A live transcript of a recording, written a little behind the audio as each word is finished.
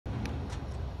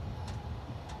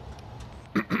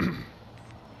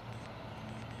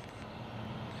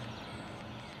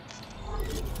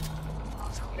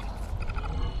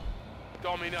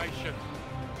Domination.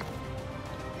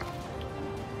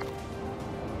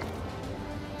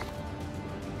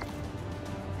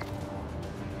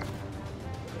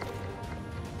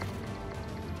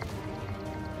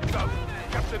 Go.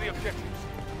 Capture the objectives.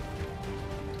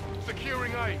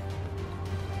 Securing A.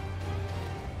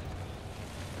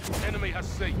 Enemy has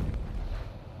C.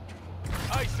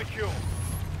 A secure.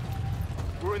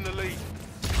 We're in the lead.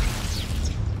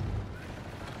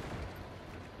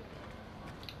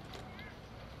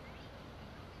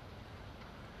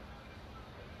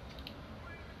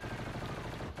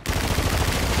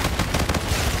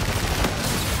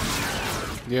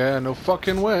 Yeah, no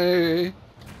fucking way.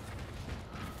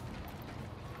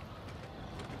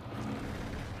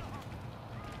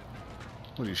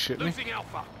 What, are you shitting me? Losing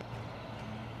Alpha.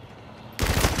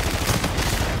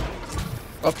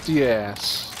 Up the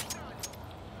ass.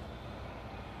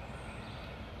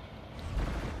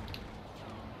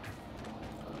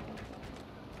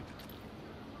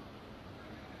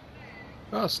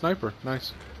 Oh, sniper.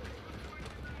 Nice.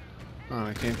 Oh,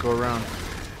 I can't go around.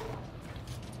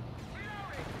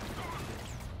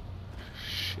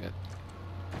 Shit.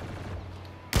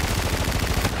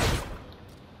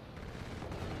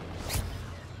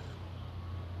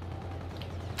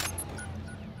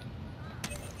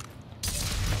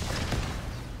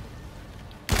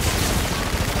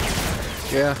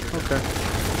 Yeah, okay.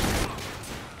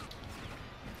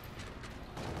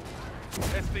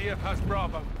 SDF has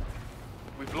Bravo.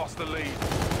 We've lost the lead.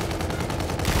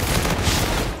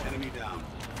 Enemy down.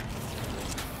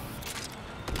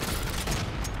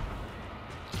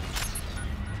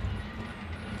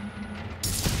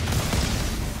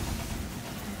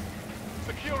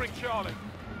 Securing Charlie.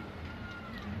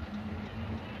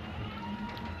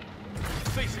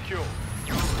 C secure.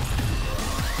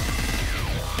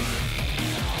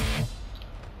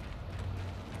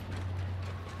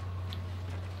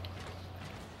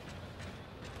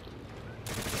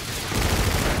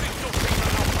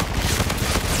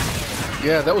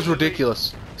 Yeah, that was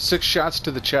ridiculous. 6 shots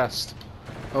to the chest.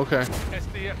 Okay.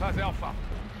 SDF has Alpha.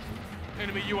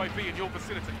 Enemy UAV in your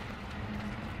vicinity.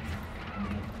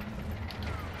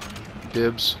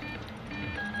 Dibs.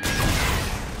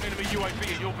 Enemy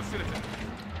UAV in your vicinity.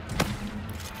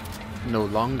 No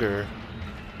longer.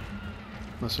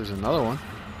 Unless there's another one.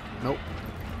 Nope.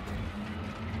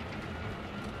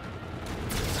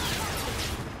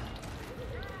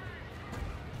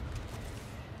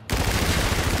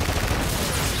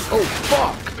 Oh,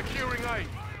 fuck! Securing A.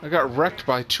 I got wrecked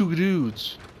by 2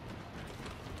 dudes.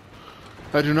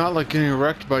 I do not like getting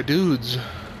wrecked by dudes.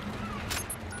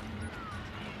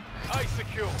 A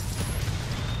secure.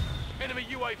 Enemy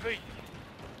UAV.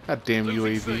 God damn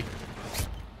UAV.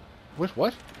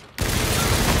 What?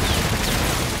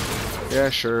 Yeah,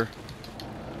 sure.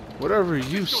 Whatever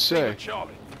you say.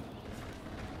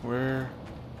 Where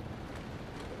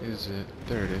is it?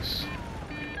 There it is.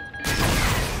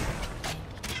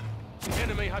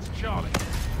 Enemy has Charlie.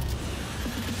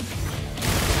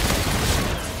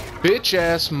 Bitch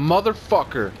ass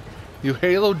motherfucker. You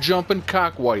halo jumping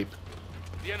cockwipe.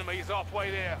 The enemy is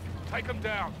halfway there. Take them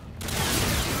down.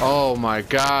 Oh my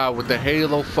god, with the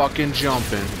halo fucking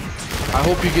jumping. I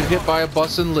hope you get hit by a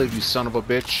bus and live, you son of a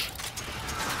bitch.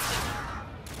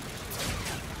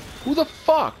 Who the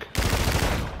fuck?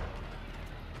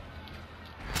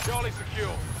 Charlie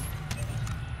secure.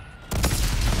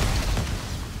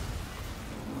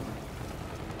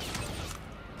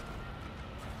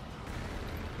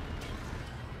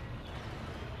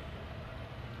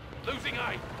 Losing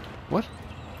A. What?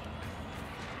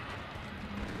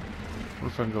 What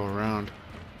if I can go around?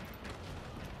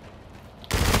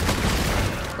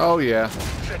 Oh yeah.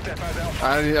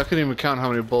 I couldn't even count how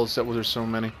many bullets that was. There's so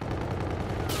many.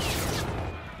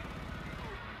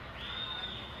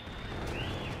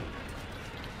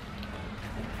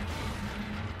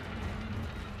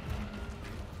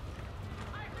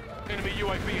 Enemy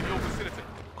UAV in your vicinity.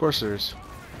 Of course there is.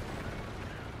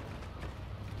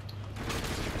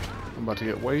 I'm about to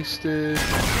get wasted.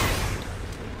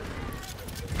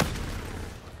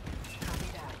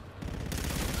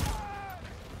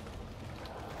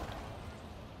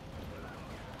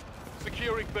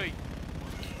 Securing B.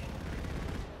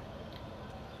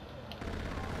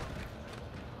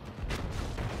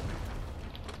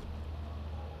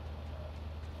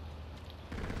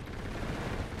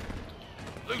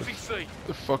 Losing C.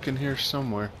 They're fucking here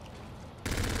somewhere.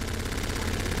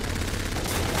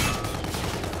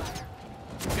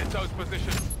 Get those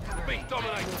positions. B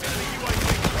dominate. Enemy UAV.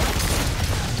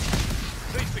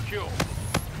 C secure.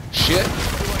 shit.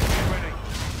 UAV ready.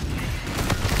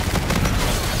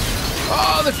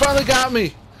 Oh, they finally got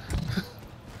me.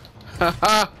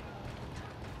 Haha.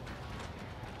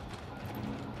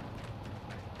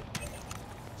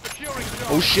 Securing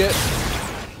Charlie. Oh shit.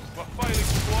 We're failing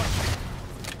squad.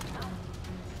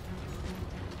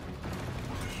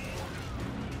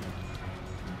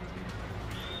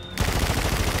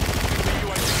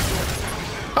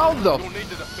 How the You'll need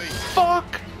to defeat.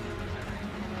 fuck?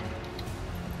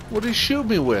 What did he shoot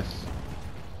me with?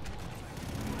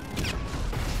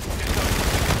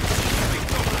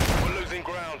 We're losing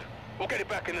ground. We'll get it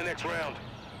back in the next round.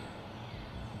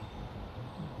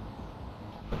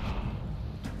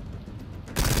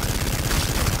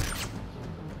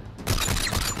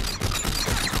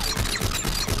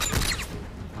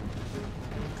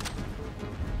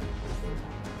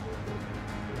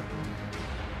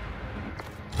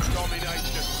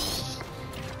 Domination.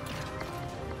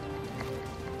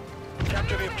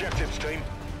 Capture the objectives, team.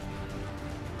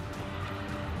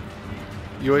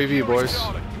 UAV, boys.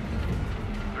 Charlie.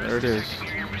 There it is.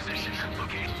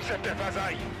 Set F as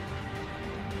A.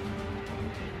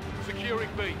 Securing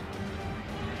B.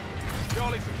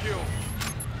 Charlie secure.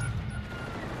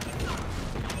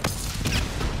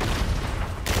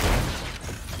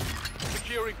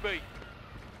 Securing B.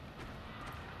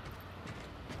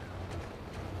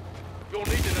 You're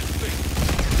needed at C.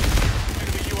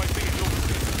 Enemy UAV in your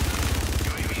vicinity.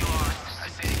 UAV lost. I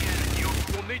say again,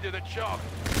 you're needed at Charlie.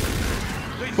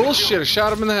 Please Bullshit, I secure.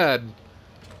 shot him in the head.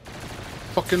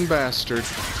 Fucking bastard.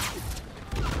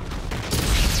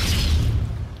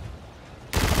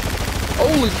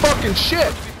 Holy fucking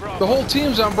shit! The whole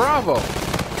team's on Bravo.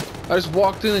 I just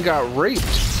walked in and got raped.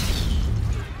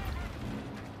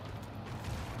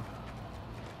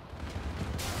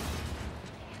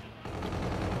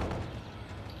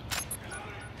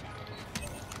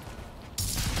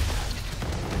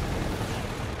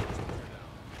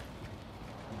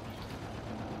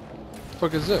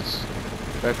 Fuck is this?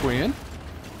 Back way in?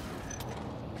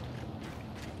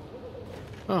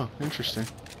 Oh, interesting.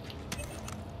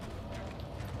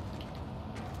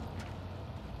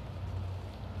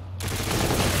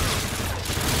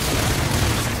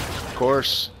 Of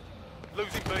course.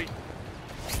 Losing B.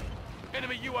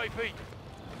 Enemy UAV.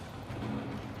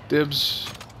 Dibs.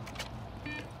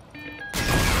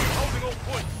 Holding all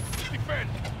points. Defend.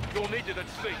 You're needed at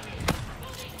C.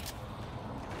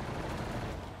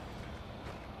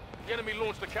 The enemy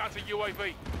launched a counter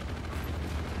UAV.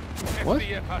 What?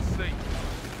 SDF has C.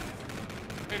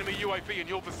 Enemy UAV in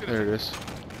your vicinity. There it is.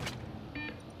 You're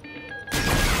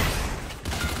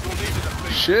needed at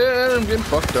C. Shit, I'm getting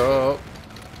fucked up.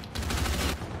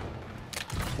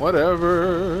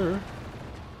 Whatever.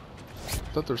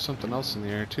 Thought there was something else in the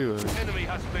air too. Enemy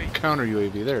has B. Counter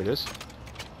UAV. There it is.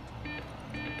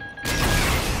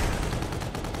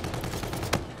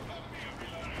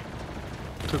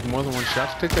 Took more than one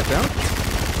shot to take that down.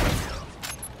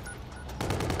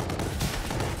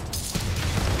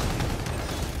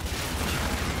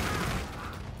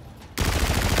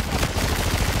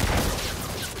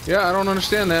 Yeah, I don't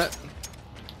understand that.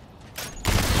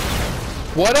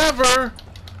 Whatever.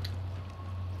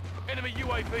 Enemy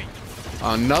UAV.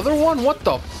 Another one? What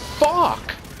the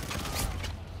fuck?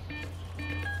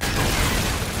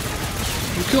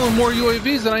 I'm killing more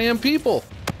UAVs than I am people.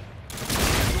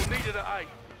 You're needed at A.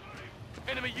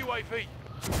 Enemy UAV.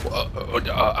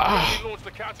 Enemy launched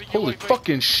a counter Holy UAV.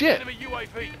 fucking shit. Enemy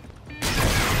UAV.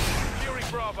 Fury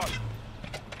Bravo.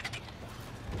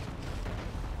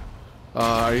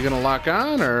 Are you gonna lock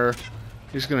on or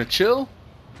you just gonna chill?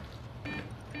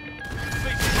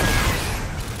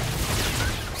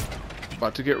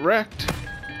 About to get wrecked.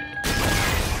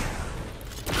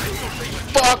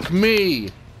 Fuck me!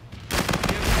 The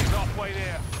enemy's halfway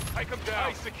there. Take them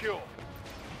down. A secure.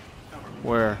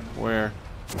 Where? Where?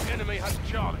 Enemy has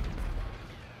Charlie.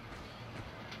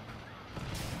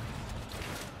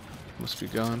 Must be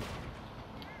gone.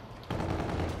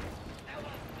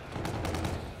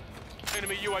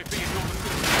 Enemy UAV in your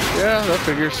vicinity. Yeah, that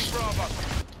figures. Fury Bravo.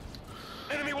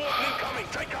 Enemy walking incoming.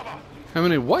 Take cover. How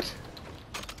many what?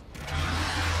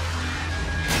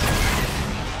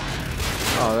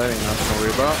 Oh, that ain't nothing to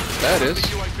worry about. That is.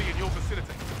 Enemy UAV in your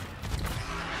vicinity.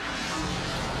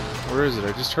 Where is it?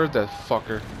 I just heard that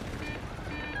fucker.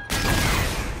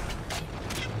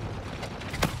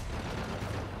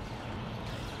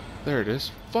 There it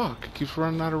is. Fuck, it keeps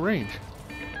running out of range.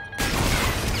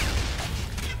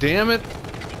 Damn it.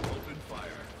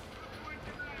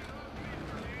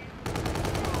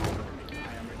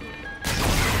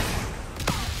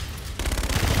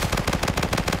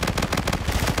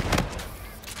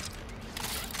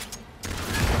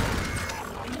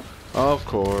 Of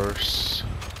course.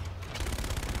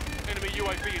 Enemy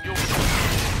UAV in your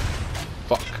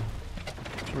Fuck.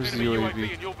 Where's the Enemy UAV?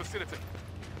 UAV in your vicinity.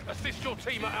 Assist your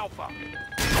team at Alpha.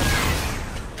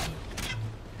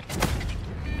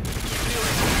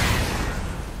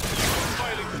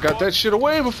 Got that shit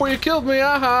away before you killed me,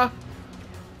 aha!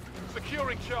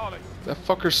 Securing Charlie. That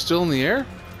fucker's still in the air?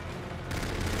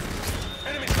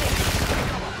 Enemy forces.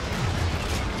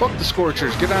 Fuck the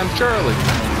Scorchers, get on Charlie.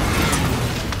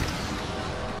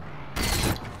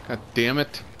 God damn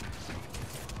it.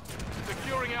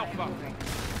 Securing Alpha.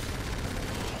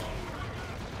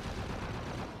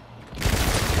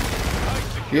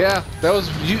 Yeah, that was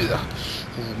you.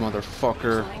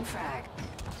 Motherfucker. Flying frag.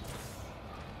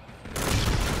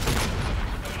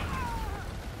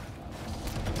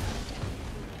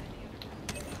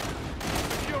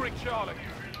 Securing Charlie.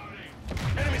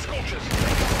 Enemy Scorchers.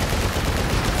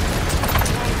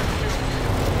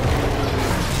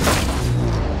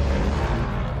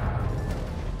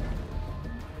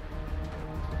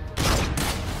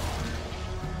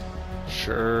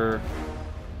 Sure.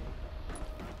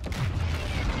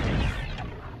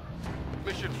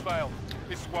 Mission failed.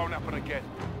 This won't happen again.